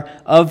we are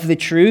of the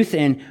truth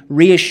and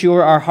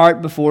reassure our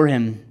heart before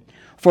Him.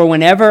 For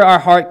whenever our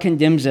heart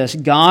condemns us,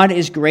 God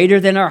is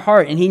greater than our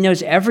heart, and He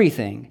knows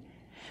everything.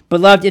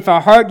 Beloved, if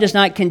our heart does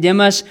not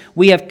condemn us,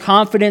 we have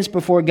confidence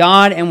before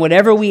God, and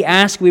whatever we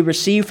ask we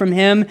receive from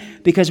Him,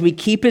 because we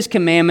keep His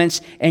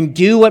commandments and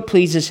do what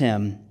pleases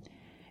Him.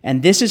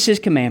 And this is His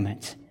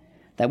commandment,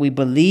 that we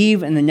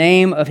believe in the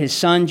name of His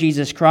Son,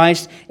 Jesus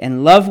Christ,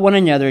 and love one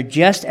another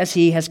just as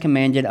He has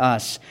commanded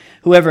us.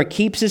 Whoever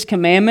keeps His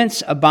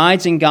commandments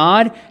abides in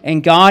God,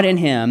 and God in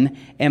him,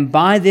 and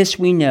by this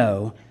we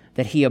know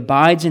that He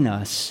abides in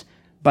us,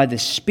 by the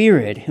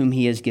Spirit whom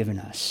He has given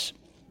us."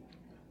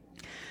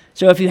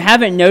 So if you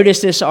haven't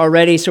noticed this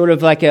already, sort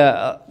of like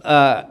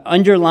a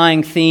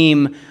underlying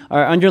theme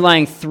or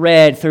underlying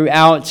thread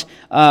throughout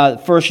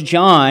 1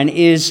 John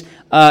is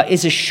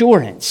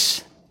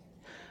assurance.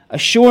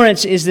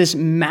 Assurance is this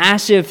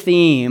massive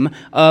theme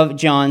of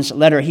John's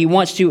letter. He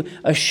wants to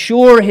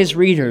assure his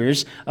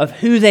readers of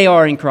who they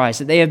are in Christ,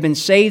 that they have been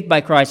saved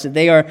by Christ, that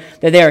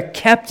they are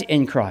kept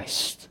in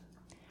Christ.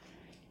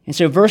 And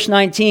so verse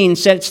 19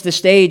 sets the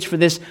stage for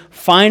this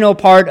final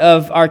part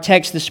of our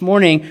text this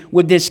morning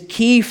with this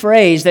key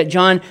phrase that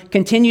John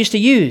continues to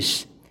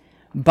use.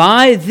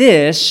 By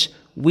this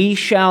we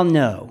shall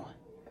know.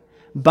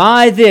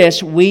 By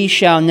this we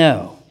shall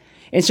know.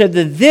 And so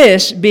the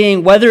this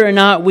being whether or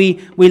not we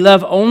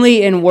love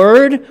only in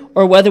word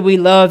or whether we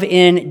love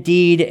in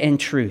deed and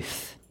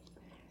truth.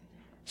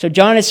 So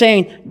John is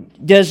saying,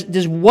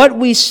 does what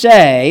we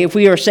say, if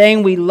we are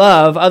saying we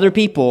love other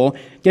people,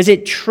 does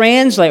it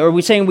translate, or are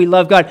we saying we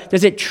love God,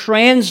 does it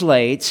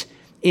translate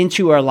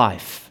into our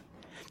life?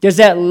 Does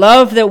that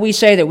love that we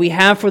say that we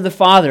have for the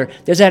Father,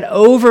 does that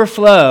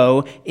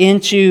overflow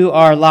into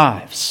our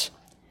lives?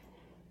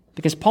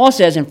 Because Paul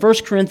says in 1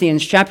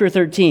 Corinthians chapter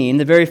 13,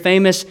 the very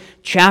famous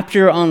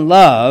chapter on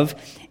love,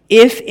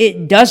 if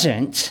it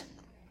doesn't,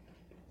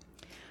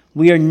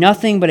 we are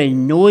nothing but a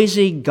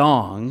noisy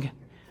gong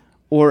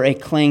or a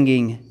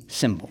clanging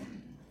cymbal.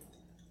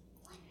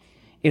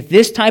 If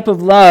this type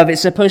of love is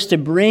supposed to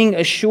bring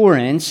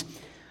assurance,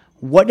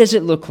 what does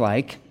it look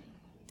like,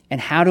 and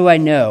how do I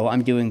know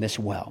I'm doing this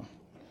well?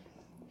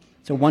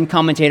 So one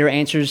commentator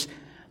answers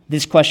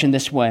this question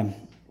this way.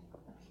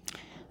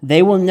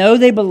 They will know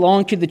they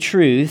belong to the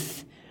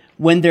truth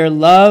when their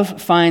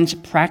love finds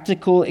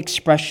practical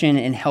expression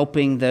in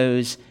helping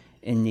those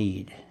in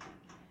need.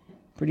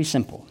 Pretty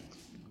simple.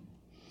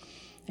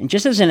 And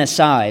just as an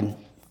aside,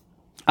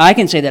 I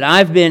can say that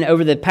I've been,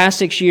 over the past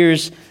 6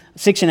 years,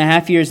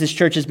 6.5 years this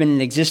church has been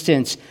in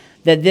existence,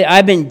 that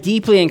I've been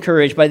deeply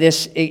encouraged by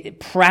this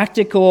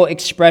practical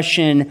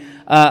expression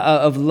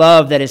of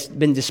love that has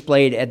been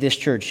displayed at this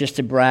church, just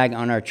to brag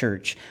on our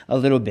church a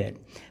little bit.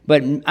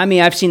 But, I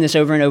mean, I've seen this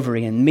over and over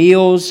again.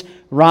 Meals,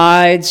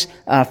 rides,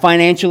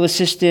 financial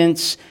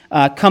assistance,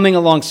 coming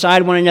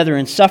alongside one another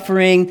in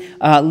suffering,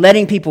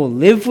 letting people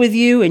live with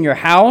you in your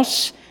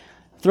house,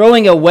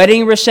 throwing a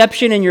wedding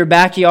reception in your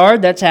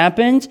backyard, that's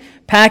happened.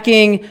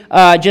 Packing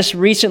just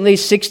recently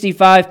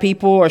 65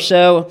 people or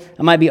so,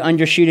 I might be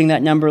undershooting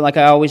that number like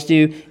I always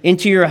do,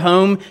 into your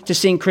home to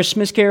sing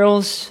Christmas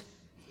carols.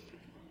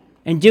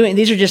 And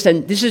this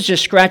is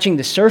just scratching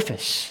the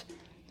surface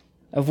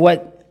of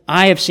what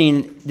I have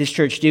seen this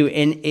church do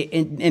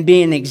and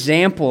be an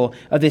example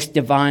of this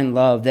divine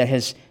love that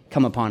has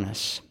come upon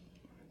us.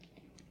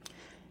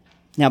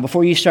 Now,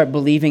 before you start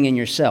believing in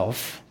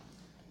yourself,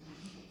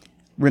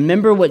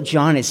 remember what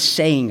John is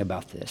saying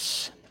about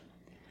this.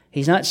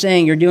 He's not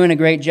saying you're doing a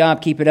great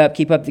job, keep it up,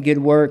 keep up the good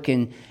work,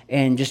 and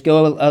just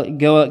go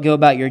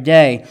about your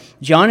day.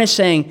 John is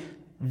saying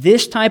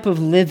this type of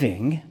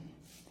living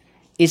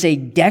is a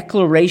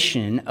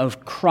declaration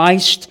of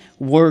Christ's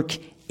work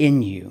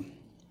in you.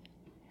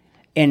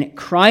 And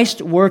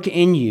Christ's work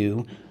in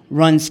you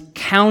runs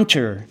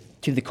counter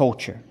to the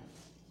culture.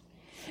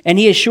 And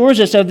he assures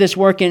us of this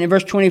work in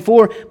verse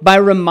 24 by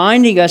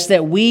reminding us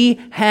that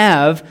we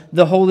have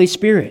the Holy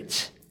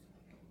Spirit.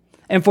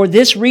 And for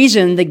this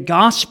reason, the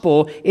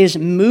gospel is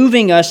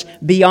moving us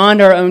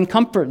beyond our own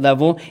comfort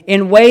level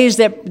in ways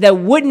that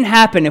wouldn't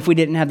happen if we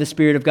didn't have the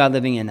Spirit of God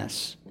living in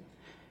us.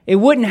 It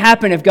wouldn't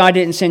happen if God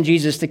didn't send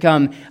Jesus to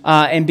come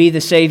and be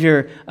the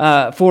Savior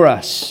for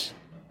us.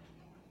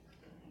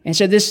 And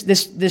so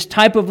this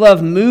type of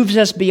love moves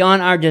us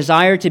beyond our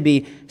desire to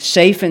be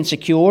safe and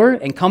secure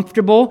and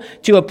comfortable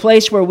to a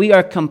place where we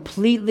are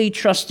completely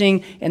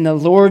trusting in the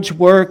Lord's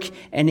work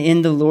and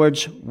in the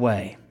Lord's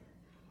way.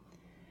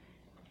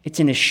 It's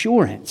an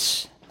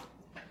assurance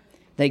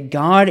that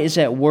God is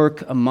at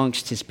work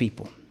amongst his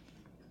people.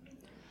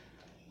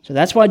 So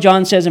that's why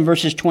John says in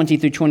verses 20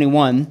 through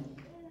 21,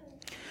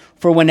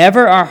 "For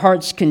whenever our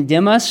hearts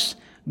condemn us,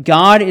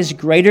 God is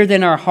greater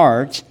than our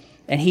heart,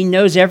 and he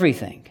knows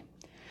everything.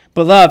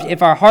 Beloved,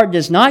 if our heart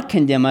does not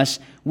condemn us,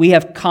 we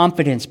have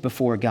confidence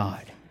before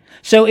God."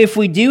 So if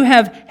we do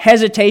have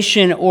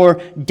hesitation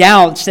or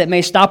doubts that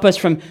may stop us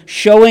from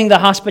showing the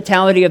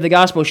hospitality of the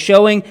gospel,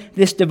 showing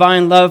this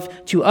divine love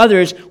to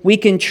others, we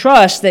can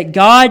trust that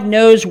God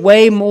knows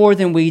way more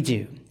than we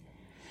do.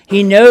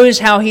 He knows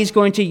how he's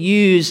going to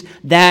use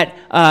that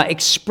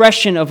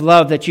expression of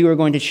love that you are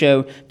going to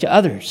show to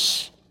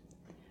others.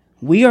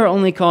 We are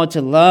only called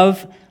to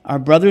love our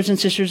brothers and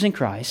sisters in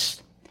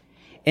Christ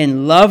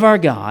and love our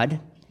God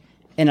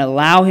and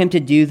allow him to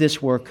do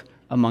this work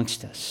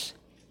amongst us.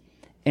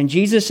 And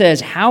Jesus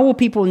says, how will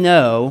people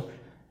know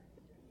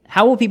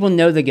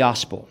the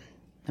gospel?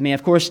 I mean,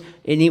 of course,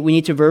 we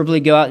need to verbally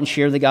go out and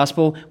share the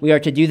gospel. We are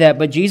to do that.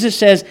 But Jesus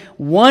says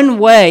one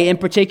way in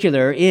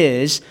particular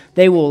is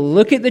they will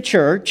look at the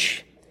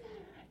church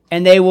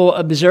and they will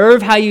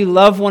observe how you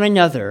love one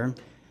another,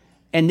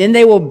 and then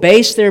they will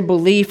base their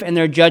belief and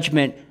their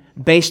judgment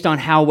based on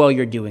how well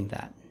you're doing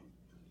that.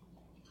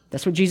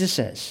 That's what Jesus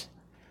says.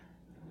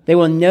 They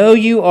will know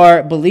you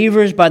are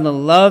believers by the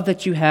love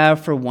that you have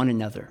for one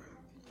another.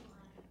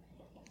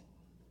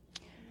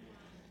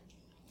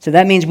 So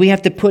that means we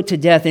have to put to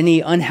death any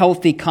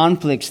unhealthy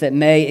conflicts that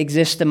may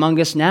exist among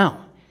us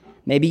now.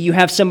 Maybe you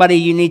have somebody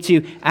you need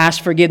to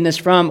ask forgiveness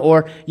from,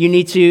 or you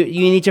need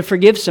to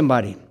forgive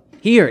somebody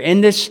here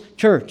in this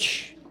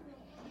church,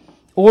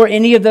 or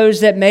any of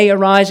those that may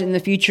arise in the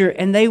future,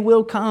 and they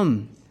will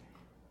come.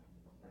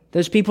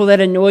 Those people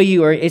that annoy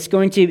you, or it's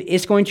going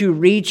to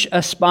reach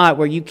a spot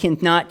where you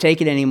cannot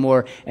take it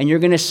anymore, and you're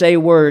going to say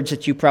words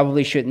that you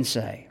probably shouldn't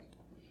say.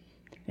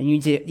 And you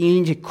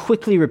need to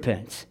quickly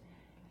repent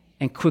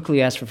and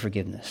quickly ask for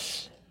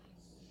forgiveness.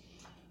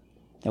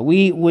 That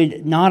we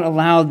would not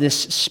allow this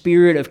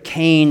spirit of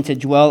Cain to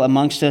dwell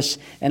amongst us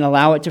and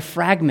allow it to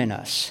fragment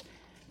us,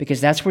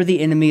 because that's where the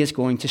enemy is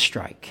going to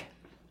strike.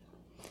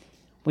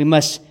 We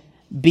must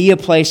be a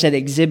place that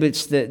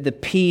exhibits the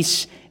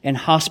peace and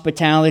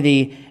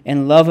hospitality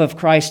and love of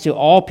Christ to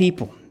all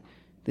people,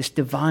 this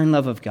divine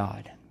love of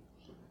God.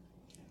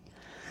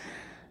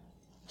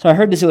 So I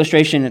heard this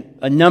illustration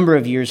a number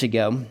of years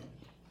ago,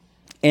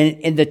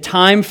 and the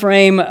time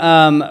frame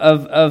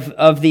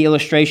of the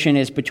illustration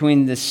is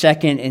between the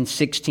 2nd and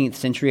 16th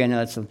century. I know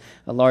that's a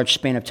large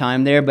span of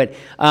time there, but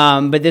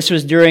this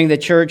was during the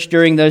church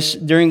during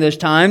those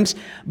times.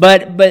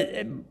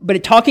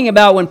 But talking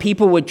about when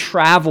people would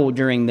travel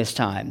during this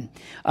time,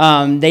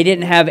 they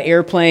didn't have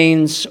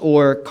airplanes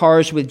or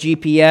cars with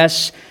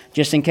GPS.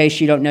 Just in case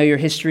you don't know your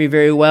history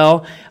very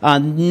well,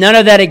 none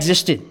of that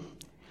existed.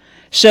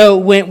 So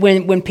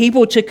when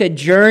people took a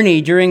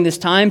journey during this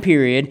time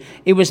period,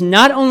 it was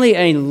not only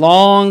a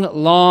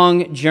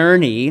long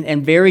journey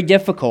and very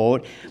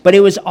difficult, but it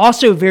was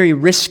also very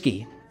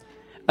risky,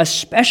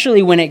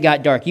 especially when it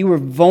got dark. You were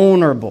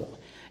vulnerable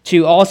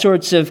to all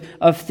sorts of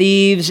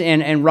thieves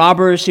and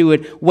robbers who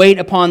would wait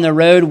upon the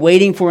road,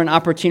 waiting for an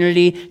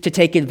opportunity to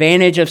take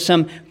advantage of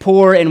some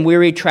poor and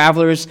weary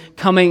travelers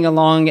coming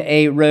along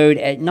a road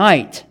at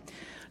night.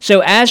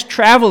 So as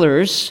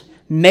travelers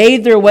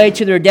made their way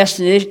to their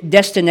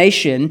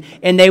destination,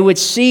 and they would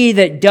see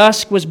that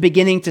dusk was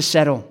beginning to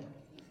settle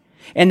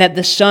and that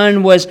the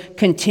sun was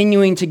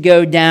continuing to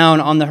go down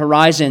on the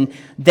horizon,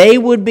 they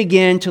would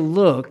begin to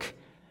look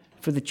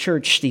for the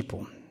church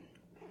steeple.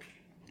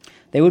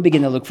 They would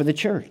begin to look for the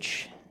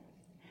church.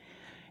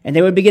 And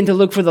they would begin to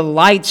look for the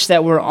lights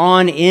that were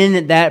on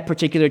in that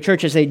particular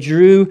church as they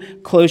drew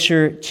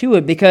closer to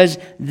it, because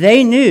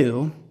they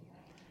knew,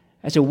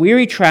 as a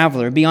weary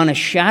traveler, beyond a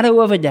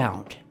shadow of a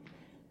doubt,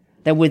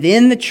 that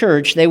within the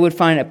church they would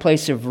find a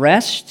place of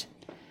rest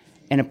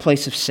and a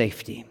place of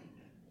safety.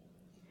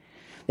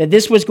 That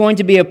this was going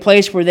to be a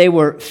place where they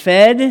were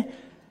fed,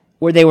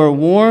 where they were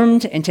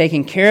warmed and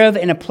taken care of,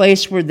 and a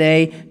place where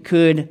they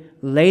could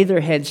lay their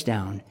heads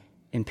down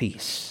in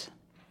peace.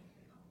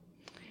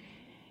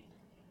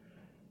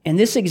 And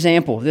this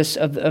example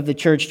of the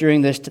church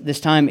during this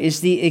time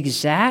is the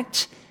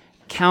exact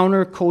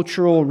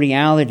countercultural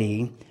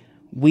reality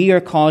we are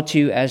called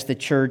to as the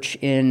church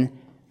in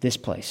this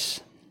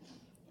place.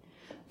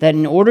 That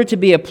in order to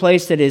be a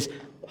place that is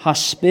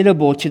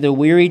hospitable to the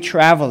weary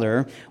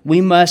traveler,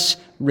 we must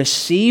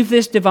receive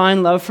this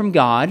divine love from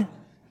God,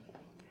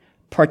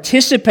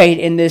 participate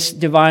in this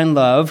divine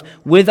love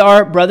with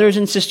our brothers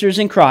and sisters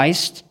in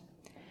Christ,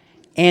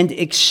 and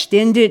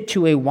extend it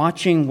to a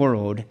watching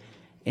world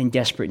in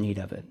desperate need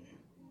of it.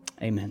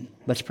 Amen.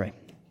 Let's pray.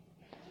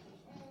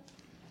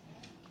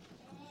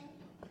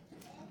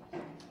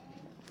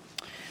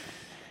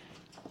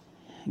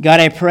 God,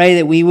 I pray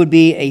that we would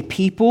be a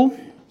people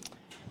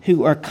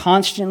who are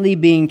constantly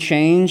being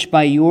changed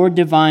by your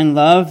divine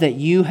love that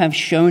you have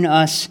shown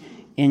us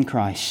in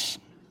Christ.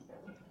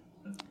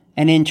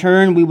 And in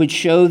turn, we would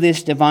show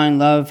this divine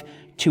love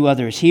to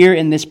others here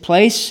in this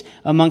place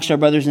amongst our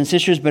brothers and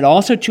sisters, but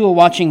also to a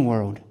watching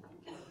world.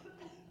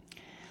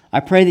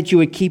 I pray that you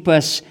would keep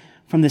us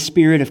from the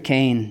spirit of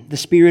Cain, the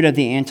spirit of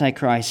the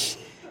Antichrist,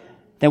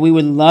 that we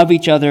would love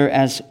each other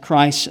as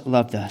Christ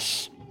loved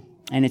us.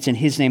 And it's in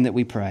his name that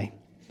we pray.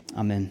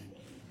 Amen.